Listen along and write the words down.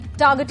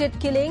Targeted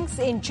killings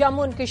in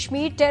Jammu and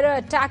Kashmir, terror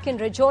attack in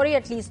Rajouri,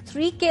 at least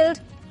 3 killed,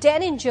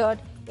 10 injured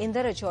in the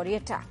Rajouri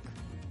attack.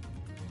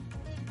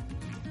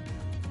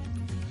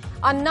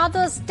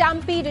 Another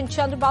stampede in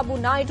Chandrababu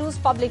Naidu's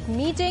public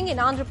meeting in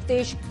Andhra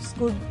Pradesh,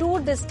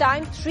 Guntur, this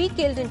time 3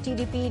 killed in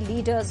TDP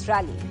leaders'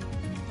 rally.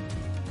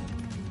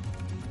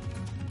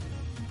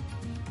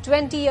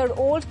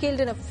 20-year-old killed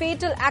in a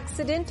fatal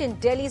accident in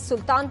Delhi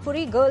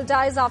Sultanpuri. Girl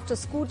dies after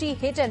scooty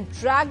hit and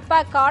dragged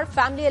by car.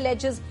 Family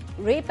alleges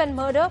rape and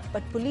murder,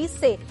 but police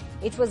say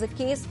it was a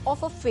case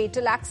of a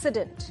fatal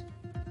accident.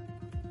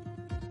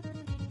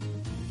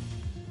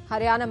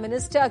 Haryana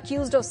minister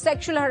accused of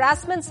sexual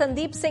harassment,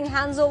 Sandeep Singh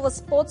hands over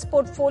sports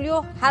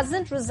portfolio,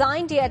 hasn't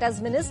resigned yet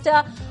as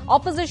minister.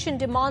 Opposition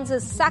demands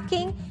his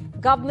sacking.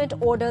 Government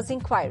orders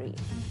inquiry.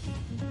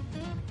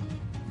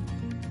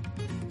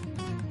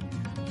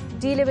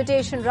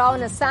 Delimitation row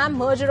in Assam,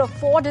 merger of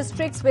 4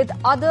 districts with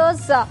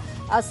others,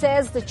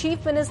 says the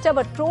chief minister,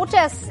 but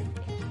protests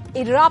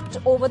erupt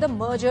over the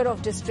merger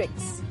of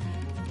districts.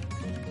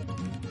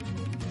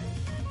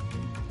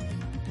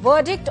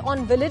 Verdict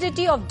on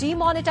validity of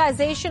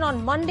demonetization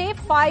on Monday.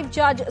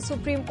 5-judge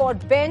Supreme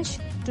Court bench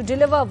to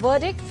deliver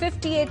verdict.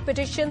 58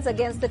 petitions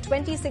against the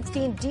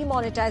 2016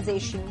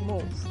 demonetization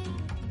move.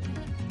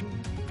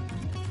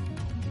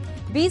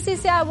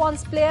 BCCI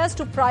wants players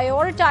to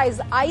prioritize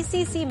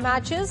ICC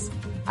matches,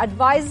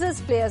 advises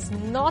players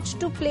not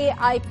to play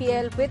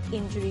IPL with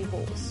injury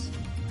woes.